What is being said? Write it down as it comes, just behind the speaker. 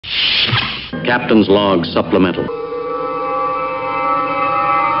Captain's Log Supplemental.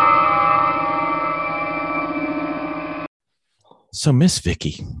 So, Miss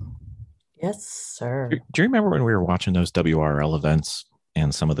Vicki. Yes, sir. Do you remember when we were watching those WRL events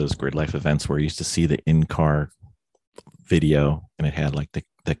and some of those grid life events where you used to see the in-car video and it had like the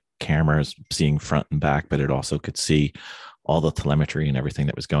cameras seeing front and back, but it also could see all the telemetry and everything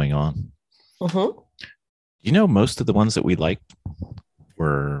that was going on? Mm-hmm. You know, most of the ones that we liked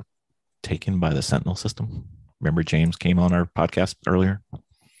were taken by the Sentinel system. Remember James came on our podcast earlier?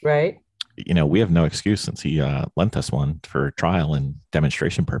 Right. You know, we have no excuse since he lent us one for trial and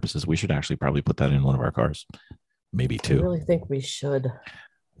demonstration purposes. We should actually probably put that in one of our cars. Maybe two. I really think we should.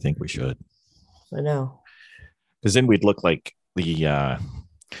 I think we should. I know. Because then we'd look like the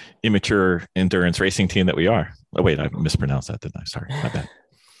immature endurance racing team that we are. Oh, wait, I mispronounced that, didn't I? Sorry, my bad.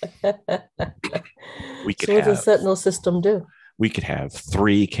 We could so what does the Sentinel system do? We could have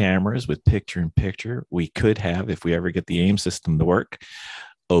 3 cameras with picture-in-picture. We could have, if we ever get the AIM system to work,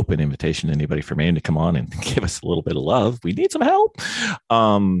 open invitation to anybody from AIM to come on and give us a little bit of love. We need some help.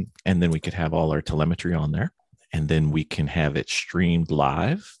 And then we could have all our telemetry on there. And then we can have it streamed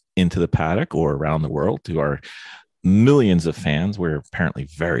live into the paddock or around the world to our millions of fans. We're apparently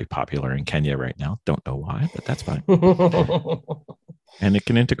very popular in Kenya right now. Don't know why, but that's fine. And it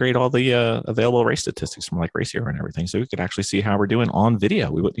can integrate all the available race statistics from like Race Hero and everything. So we could actually see how we're doing on video.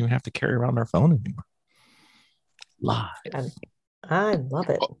 We wouldn't even have to carry around our phone anymore. Live. I love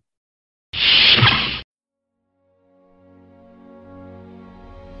it.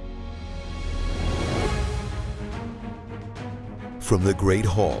 From the great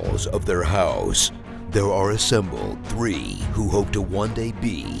halls of their house, there are assembled 3 who hope to one day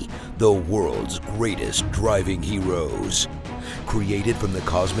be the world's greatest driving heroes. Created from the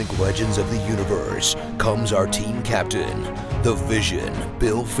cosmic legends of the universe comes our team captain, the Vision,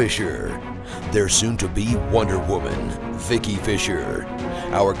 Bill Fisher. Their soon-to-be Wonder Woman, Vicki Fisher.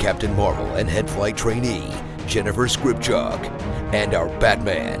 Our Captain Marvel and head flight trainee, Jennifer Skripchuk. And our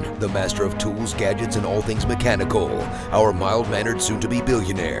Batman, the master of tools, gadgets, and all things mechanical, our mild-mannered soon-to-be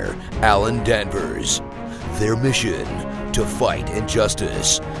billionaire, Alan Danvers. Their mission, to fight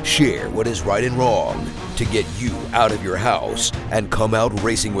injustice, share what is right and wrong, to get you out of your house and come out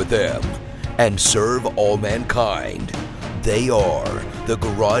racing with them, and serve all mankind. They are the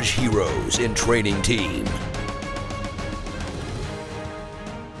Garage Heroes in Training Team.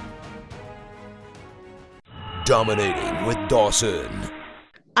 Dominating with Dawson.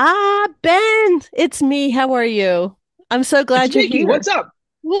 Ben, it's me. How are you? I'm so glad it's you're Vicki. here. What's up?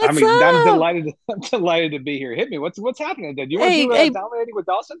 What's up? I'm delighted to be here. Hit me. What's happening? Do you want to do Dominating with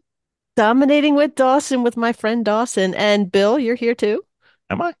Dawson? Dominating with Dawson with my friend Dawson. And Bill, you're here too.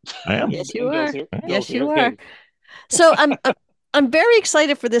 Am I? I am. Yes, you are. Yes, you okay. are. So I'm very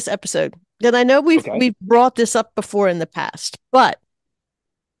excited for this episode. And I know we've brought this up before in the past, but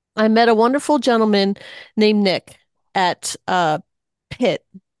I met a wonderful gentleman named Nick at Pitt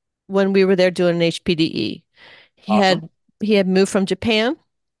when we were there doing an HPDE. He had moved from Japan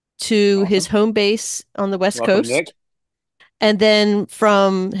to his home base on the West Coast. Nick. And then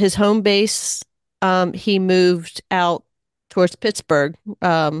from his home base, he moved out towards Pittsburgh.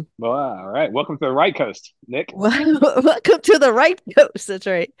 Well, all right. Welcome to the right coast, Nick. Welcome to the right coast. That's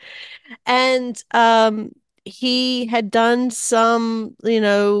right. And he had done some,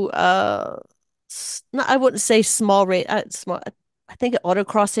 I wouldn't say small rate, small. I think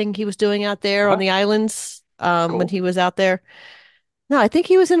autocrossing he was doing out there on the islands when he was out there. No, I think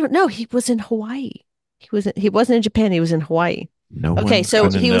he was in Hawaii. He wasn't in Japan. He was in Hawaii. Okay, so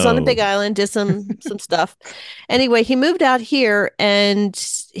he was on the Big Island, did some stuff. Anyway, he moved out here and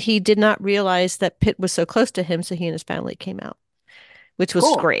he did not realize that Pitt was so close to him, so he and his family came out, which was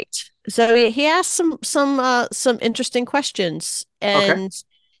great. So he asked some interesting questions and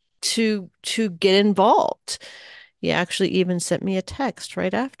to get involved. He actually even sent me a text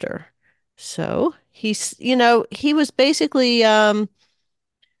right after. So he was basically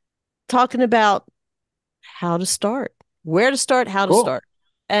talking about how to start, where to start, how to start.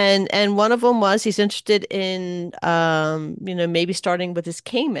 And one of them was he's interested in, maybe starting with his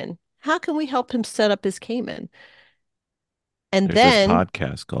Cayman. How can we help him set up his Cayman? And There's then this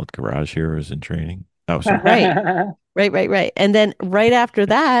podcast called Garage Heroes in Training. Oh, sorry. Right. And then right after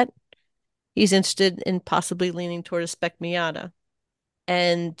that, he's interested in possibly leaning toward a Spec Miata.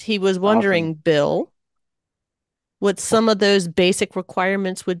 And he was wondering, Bill, what some of those basic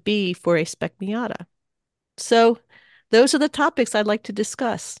requirements would be for a Spec Miata. So those are the topics I'd like to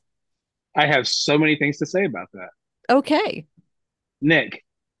discuss. I have so many things to say about that. Okay. Nick,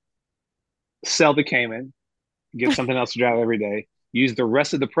 sell the Cayman, get something else to drive every day. use the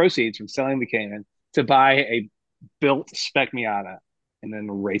rest of the proceeds from selling the Cayman to buy a built Spec Miata and then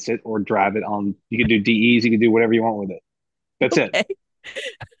race it or drive it on. You can do DEs, you can do whatever you want with it. That's it.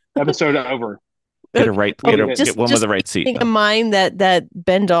 Episode over. Get a right, get one with the right seat. Keeping in mind that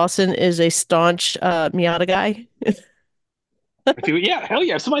Ben Dawson is a staunch Miata guy. Yeah, hell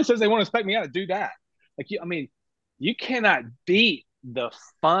yeah. If somebody says they want to Spec Miata, do that. Like, I mean, you cannot beat the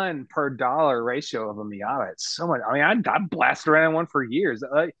fun per dollar ratio of a Miata. It's so much. I mean, I blasted around in one for years.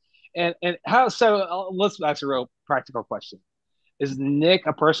 And how so? Let's ask a real practical question. Is Nick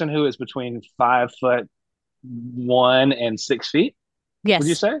a person who is between 5'1" and 6 feet? Yes. Would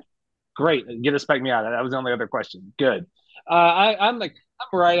you say? Great. Get a Spec Miata. That was the only other question. Good. I'm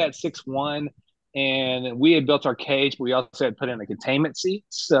right at 6'1", and we had built our cage, but we also had put in a containment seat.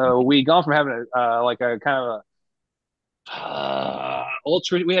 So we gone from having a kind of a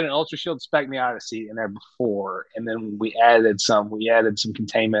we had an Ultra Shield Spec Miata seat in there before, and then we added some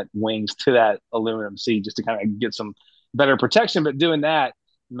containment wings to that aluminum seat just to kind of get some better protection. But doing that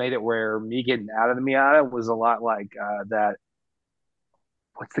made it where me getting out of the Miata was a lot like that.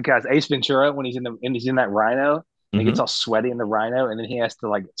 What's the guy's Ace Ventura when he's in that Rhino and he gets all sweaty in the Rhino, and then he has to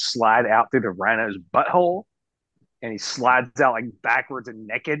like slide out through the Rhino's butthole, and he slides out like backwards and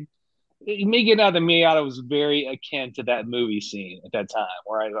naked. Me getting out of the Miata was very akin to that movie scene at that time,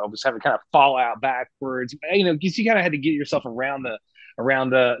 where I was having to kind of fall out backwards, because you kind of had to get yourself around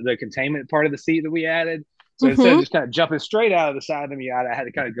the containment part of the seat that we added. So instead of just kind of jumping straight out of the side of the Miata, I had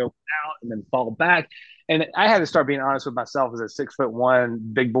to kind of go out and then fall back. And I had to start being honest with myself as a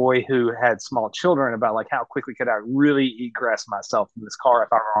 6'1" big boy who had small children about like how quickly could I really egress myself from this car if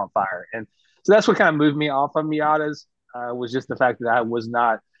I were on fire. And so that's what kind of moved me off of Miatas, was just the fact that I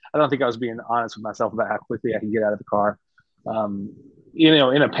don't think I was being honest with myself about how quickly I could get out of the car,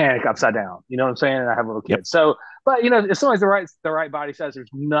 in a panic upside down. You know what I'm saying? And I have little kids. Yep. So, but as long as the right body size, there's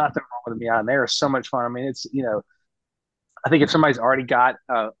nothing wrong with a Miata. And they are so much fun. I mean, it's I think if somebody's already got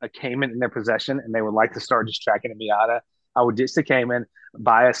a Cayman in their possession and they would like to start just tracking a Miata, I would ditch the Cayman,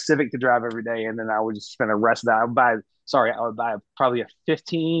 buy a Civic to drive every day, and then I would just spend the rest of that. I would buy probably a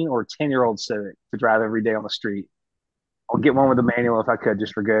 15 or 10-year-old Civic to drive every day on the street. I'll get one with a manual if I could,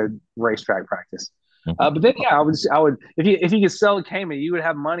 just for good racetrack practice. But then, I would, if you could sell a Cayman, you would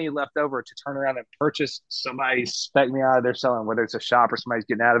have money left over to turn around and purchase somebody's Spec Miata they're selling, whether it's a shop or somebody's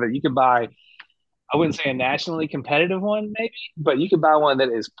getting out of it. You could buy, I wouldn't say a nationally competitive one, maybe, but you could buy one that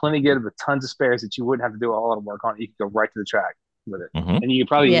is plenty good with tons of spares that you wouldn't have to do a lot of work on. You could go right to the track with it, and you could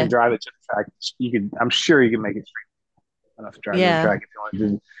probably even drive it to the track. I'm sure you can make it enough to drive to the track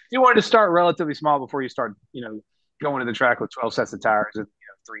if you wanted to start relatively small before you start, going to the track with 12 sets of tires and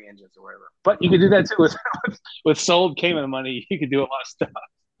 3 engines or whatever. But you could do that too with sold Cayman money. You could do a lot of stuff.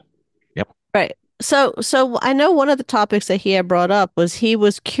 Yep. Right. So I know one of the topics that he had brought up was he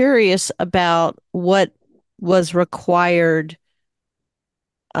was curious about what was required,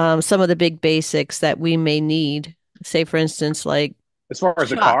 some of the big basics that we may need. Say, for instance, like as far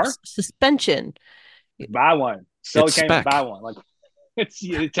as the car, suspension. Buy one. Sell a Cayman. Buy one. Like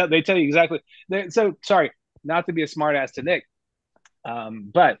they tell you exactly. So sorry, not to be a smart ass to Nick,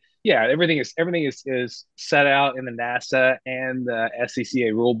 but yeah, everything is set out in the NASA and the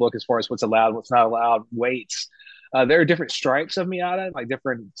SCCA rule book as far as what's allowed, what's not allowed, weights. There are different stripes of Miata, like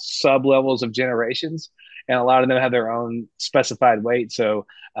different sub levels of generations, and a lot of them have their own specified weight. So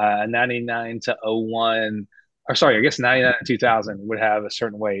 99 to 01, or sorry, I guess 99 to 2000 would have a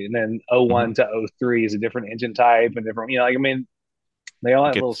certain weight, and then 01 to 03 is a different engine type and different. They all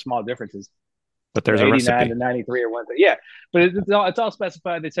have little small differences. But there's a 89 recipe. to 93 or one. Yeah, but it's all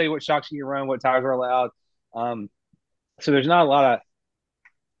specified. They tell you what shocks you can run, what tires are allowed. So there's not a lot of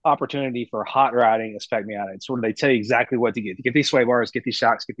opportunity for hot riding a Spec Miata. It's sort of, they tell you exactly what to get. You get these sway bars, get these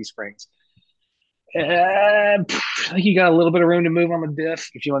shocks, get these springs. I think you got a little bit of room to move on the diff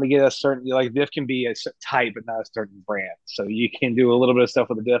if you want to get a certain, diff can be a type, but not a certain brand. So you can do a little bit of stuff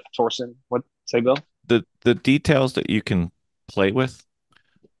with the diff. Torsen, what say, Bill? The details that you can play with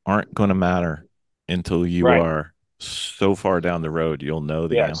aren't going to matter until you are so far down the road. You'll know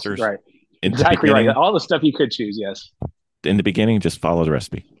the answers. Right. Exactly right. All the stuff you could choose. Yes. In the beginning, just follow the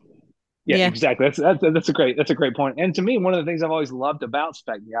recipe. Yeah, exactly. That's a great point. And to me, one of the things I've always loved about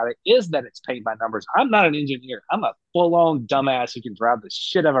Spec Miata is that it's paint by numbers. I'm not an engineer. I'm a full-on dumbass who can drive the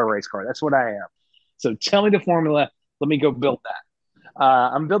shit out of a race car. That's what I am. So tell me the formula. Let me go build that.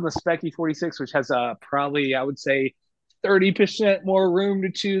 I'm building a Spec E46, which has probably, I would say, 30% more room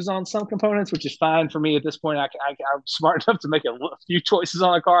to choose on some components, which is fine for me at this point. I'm smart enough to make a few choices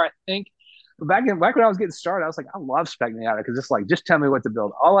on a car, I think. But back when I was getting started, I was like, I love Spec Miata because it's like, just tell me what to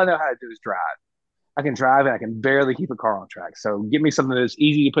build. All I know how to do is drive. I can drive and I can barely keep a car on track. So give me something that's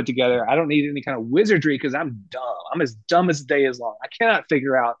easy to put together. I don't need any kind of wizardry because I'm dumb. I'm as dumb as the day is long. I cannot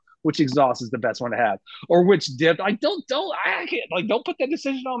figure out which exhaust is the best one to have or which dip. Like I can't like don't put that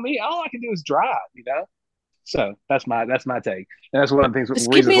decision on me. All I can do is drive, you know. So that's my take, and that's one of the things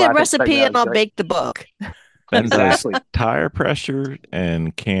Just give reasons me why the I think Spec recipe Miata and is I'll great. bake the book. Then does Exactly. tire pressure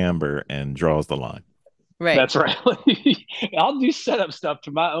and camber and draws the line. Right. That's right. I'll do setup stuff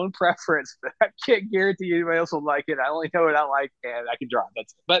to my own preference, but I can't guarantee anybody else will like it. I only know what I like, and I can drive.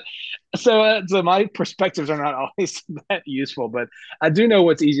 That's it. But so my perspectives are not always that useful, but I do know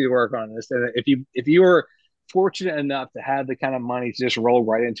what's easy to work on this. And if you are fortunate enough to have the kind of money to just roll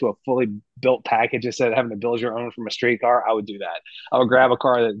right into a fully built package instead of having to build your own from a street car, I would do that. I would grab a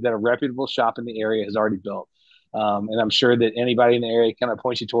car that a reputable shop in the area has already built. And I'm sure that anybody in the area kind of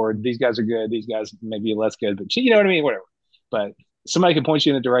points you toward these guys are good, these guys may be less good, but you know what I mean? Whatever. But somebody can point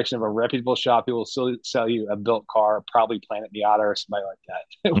you in the direction of a reputable shop who will still sell you a built car, probably Planet Miata or somebody like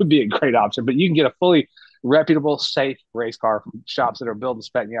that. It would be a great option. But you can get a fully reputable, safe race car from shops that are building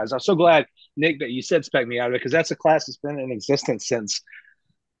Spec Miatas. I'm so glad, Nick, that you said Spec Miata because that's a class that's been in existence since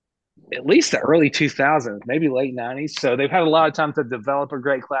at least the early 2000s, maybe late 90s. So they've had a lot of time to develop a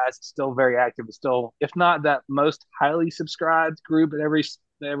great class. It's still very active. It's still, if not that most highly subscribed group at every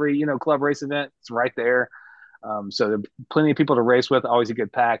club race event, it's right there. So there are plenty of people to race with. Always a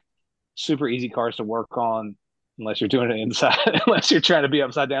good pack. Super easy cars to work on, unless you're doing it inside, unless you're trying to be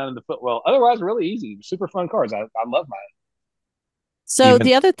upside down in the footwell. Otherwise, really easy. Super fun cars. I love mine. So Even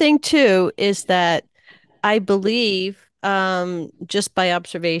the other thing too is that I believe, just by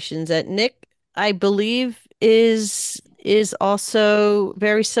observations, that Nick, I believe, is also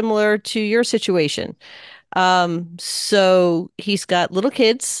very similar to your situation. So he's got little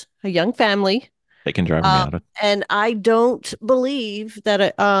kids, a young family, they can drive a Miata. and I don't believe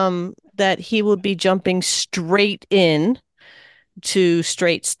that he will be jumping straight in to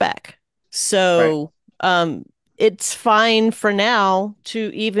straight spec. Right. So it's fine for now to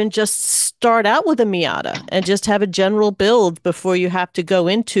even just start out with a Miata and just have a general build before you have to go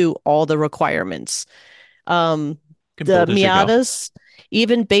into all the requirements. Can The build as you go. Miatas,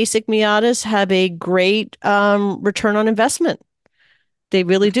 even basic Miatas, have a great return on investment. They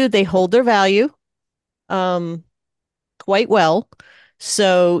really do. They hold their value um, quite well.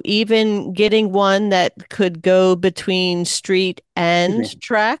 So even getting one that could go between street Excuse me. and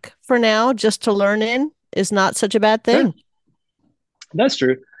track for now, just to learn in, is not such a bad Yeah, thing. that's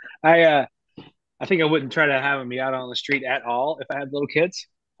true. I think I wouldn't try to have a Miata on the street at all if I had little kids.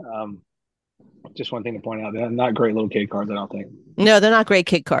 Um, just one thing to point out: they're not great little kid cars. I don't think. No, they're not great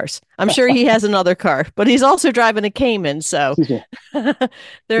kid cars. I'm sure he has another car, but he's also driving a Cayman, so Excuse me.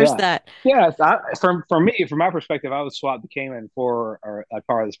 there's Yeah, that. yeah. For me, from my perspective, I would swap the Cayman for a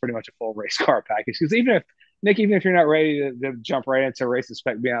car that's pretty much a full race car package. Because even if you're not ready to jump right into race and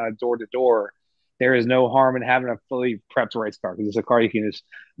spec beyond door to door, there is no harm in having a fully prepped race car because it's a car you can just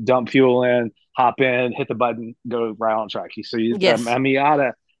dump fuel in, hop in, hit the button, go right on track. So Yes.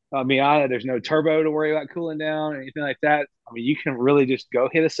 Miata, there's no turbo to worry about cooling down or anything like that. I mean, you can really just go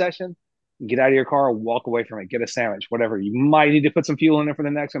hit a session, get out of your car, walk away from it, get a sandwich, whatever. You might need to put some fuel in it for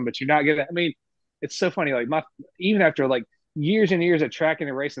the next one, but you're not gonna. I mean, it's so funny. Like even after like years and years of tracking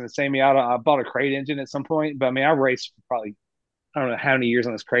and racing the same Miata, I bought a crate engine at some point. But I mean, I raced for probably I don't know how many years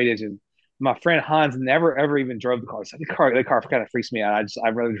on this crate engine. My friend Hans never ever even drove the car. So the car kind of freaks me out.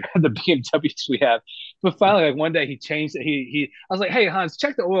 I'd rather drive the BMWs we have. But finally, like one day he changed it. I was like, hey Hans,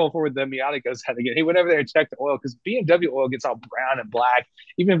 check the oil before the Miata goes out again. He went over there and checked the oil because BMW oil gets all brown and black,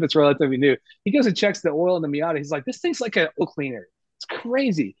 even if it's relatively new. He goes and checks the oil in the Miata. He's like, this thing's like an oil cleaner. It's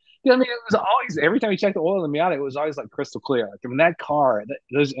crazy. You know what I mean? It was always every time he checked the oil in the Miata, it was always like crystal clear. Like I mean, that car,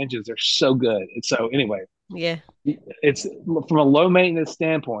 those engines are so good. And so anyway, Yeah. it's from a low maintenance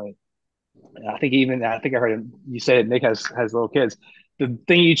standpoint. I think I heard you say Nick has little kids. The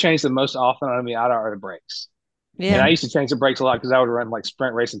thing you change the most often on a Miata are the brakes. And Yeah. I used to change the brakes a lot because I would run like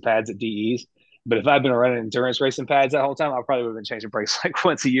sprint racing pads at DEs. But if I'd been running endurance racing pads that whole time, I probably would have been changing brakes like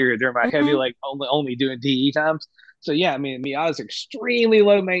once a year during my heavy, Hmm. like only doing DE times. So yeah, I mean, Miata's extremely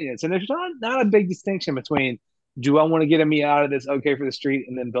low maintenance, and there's not a big distinction between do I want to get a Miata that's okay for the street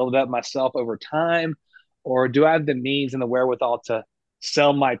and then build it up myself over time, or do I have the means and the wherewithal to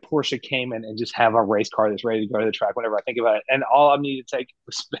sell my Porsche Cayman and just have a race car that's ready to go to the track whenever I think about it. And all I need to take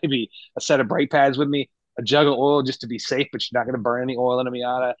is maybe a set of brake pads with me, a jug of oil just to be safe, but you're not going to burn any oil in a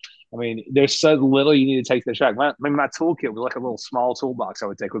Miata. I mean, there's so little you need to take to the track. My toolkit was like a little small toolbox I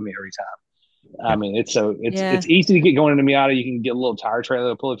would take with me every time. I Yeah. mean, Yeah. it's easy to get going in a Miata. You can get a little tire trailer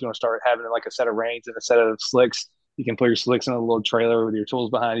to pull if you want to start having like a set of reins and a set of slicks. You can put your slicks in a little trailer with your tools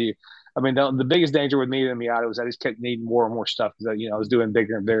behind you. I mean, the biggest danger with me and the Miata was I just kept needing more and more stuff because I was doing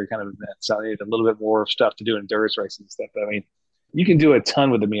bigger and bigger kind of events. So I needed a little bit more stuff to do endurance racing and stuff. But I mean, you can do a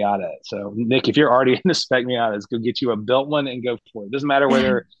ton with the Miata. So Nick, if you're already in the Spec Miatas, go get you a built one and go for it. Doesn't matter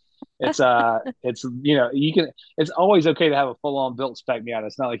whether it's you can. It's always okay to have a full on built Spec Miata.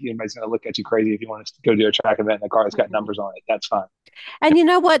 It's not like anybody's going to look at you crazy if you want to go do a track event in a car that's got numbers on it. That's fine. And you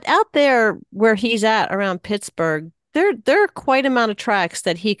know what? Out there where he's at around Pittsburgh, there are quite amount of tracks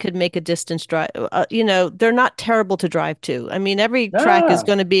that he could make a distance drive. They're not terrible to drive to. I mean, every track is Ah,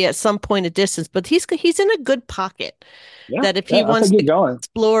 going to be at some point a distance, but he's in a good pocket yeah, that if he yeah. I'll wants take to it going.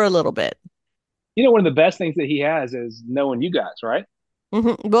 explore a little bit. One of the best things that he has is knowing you guys, right?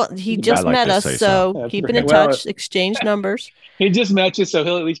 Well, he I just like met to us, say so. so That's keeping right. in Well, touch, exchange numbers. he just met you, so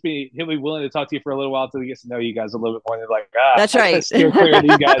he'll at least he'll be willing to talk to you for a little while until he gets to know you guys a little bit more. They're like, That's I gotta right. steer clear of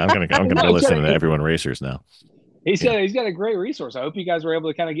these guys. I'm gonna No, go listen to Everyone Racers now. he's got a great resource. I hope you guys were able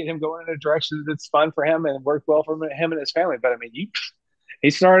to kind of get him going in a direction that's fun for him and work well for him and his family. But I mean, he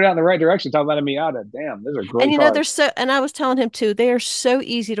started out in the right direction. Talking about a Miata, damn, those are And great cars. and I was telling him too, they are so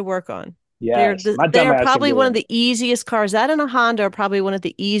easy to work on. Yes, my They dumb are ass can probably do one of it. the easiest cars. That and a Honda are probably one of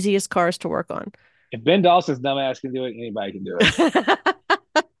the easiest cars to work on. If Ben Dawson's dumb ass can do it, anybody can do it.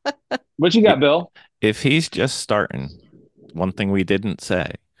 What you got, Bill? If he's just starting, one thing we didn't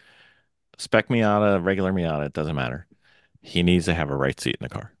say, Spec Miata, regular Miata, it doesn't matter. He needs to have a right seat in the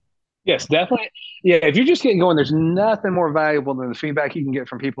car. Yes, definitely. Yeah, if you're just getting going, there's nothing more valuable than the feedback you can get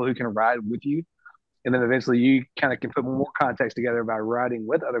from people who can ride with you. And then eventually you kind of can put more context together by riding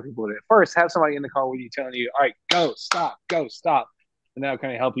with other people. At first, have somebody in the car with you telling you, all right, go, stop. And that'll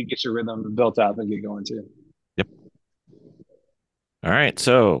kind of help you get your rhythm built out and get going too. Yep. All right.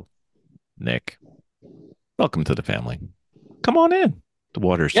 So, Nick, welcome to the family. Come on in. The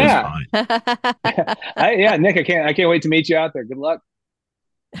water's just fine. Nick, I can't wait to meet you out there. Good luck.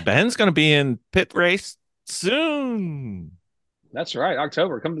 Ben's going to be in pit race soon. That's right,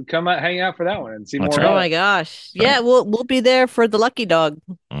 October. Come out, hang out for that one and see That's more. right. Oh my gosh. Yeah, we'll be there for the lucky dog.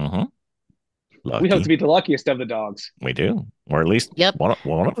 Mm-hmm. We hope to be the luckiest of the dogs. We do. Or at least Yep.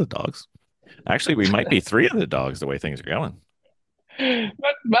 one of the dogs. Actually, we might be three of the dogs the way things are going.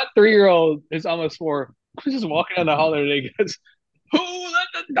 My 3-year-old is almost 4. He's just walking down the hall today. He goes, "Who let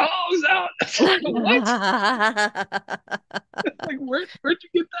the dogs out?" What? Like, where'd you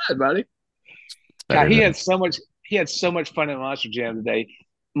get that, buddy? God, he had so much fun at Monster Jam today.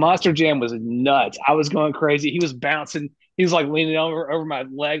 Monster Jam was nuts. I was going crazy. He was bouncing. He was like leaning over my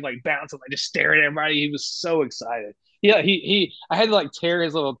leg, like bouncing, like just staring at everybody. He was so excited. Yeah, I had to like tear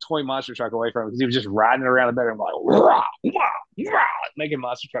his little toy monster truck away from him because he was just riding around the bedroom like rah, rah, rah, making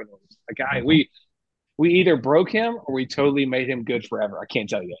monster truck noises. Like we either broke him or we totally made him good forever. I can't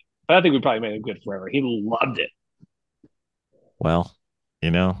tell you that. But I think we probably made him good forever. He loved it. Well,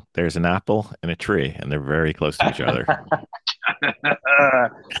 there's an apple and a tree, and they're very close to each other.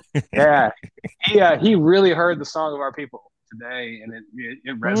 Yeah. He really heard the song of our people today, and it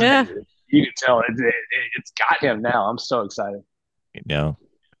resonated. Yeah. You can tell it's got him now. I'm so excited.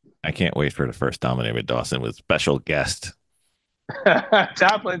 I can't wait for the first Dominic with Dawson with special guest.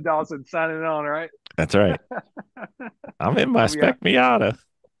 Chaplain Dawson signing on, right? That's right. I'm in my Spec Miata.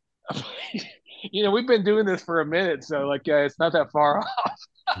 We've been doing this for a minute, so like it's not that far off.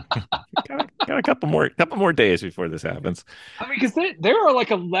 got a couple more days before this happens. I mean, because there are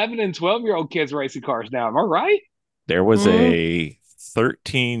like 11 and 12-year-old kids racing cars now. Am I right? There was a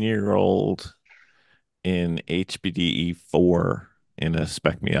 13-year-old in HBDE 4 in a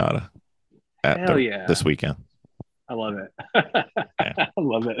Spec Miata this weekend. I love it. Yeah. I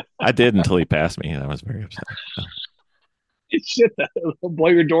love it. I did until he passed me, and I was very upset. Shit, blow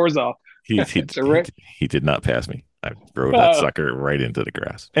your doors off. He did not pass me. I drove that sucker right into the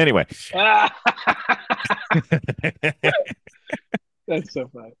grass. Anyway. That's so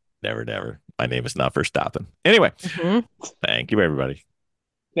funny. Never. My name is not for stopping. Anyway, Thank you, everybody.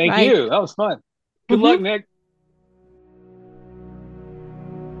 Thank you. That was fun. Good luck, Nick.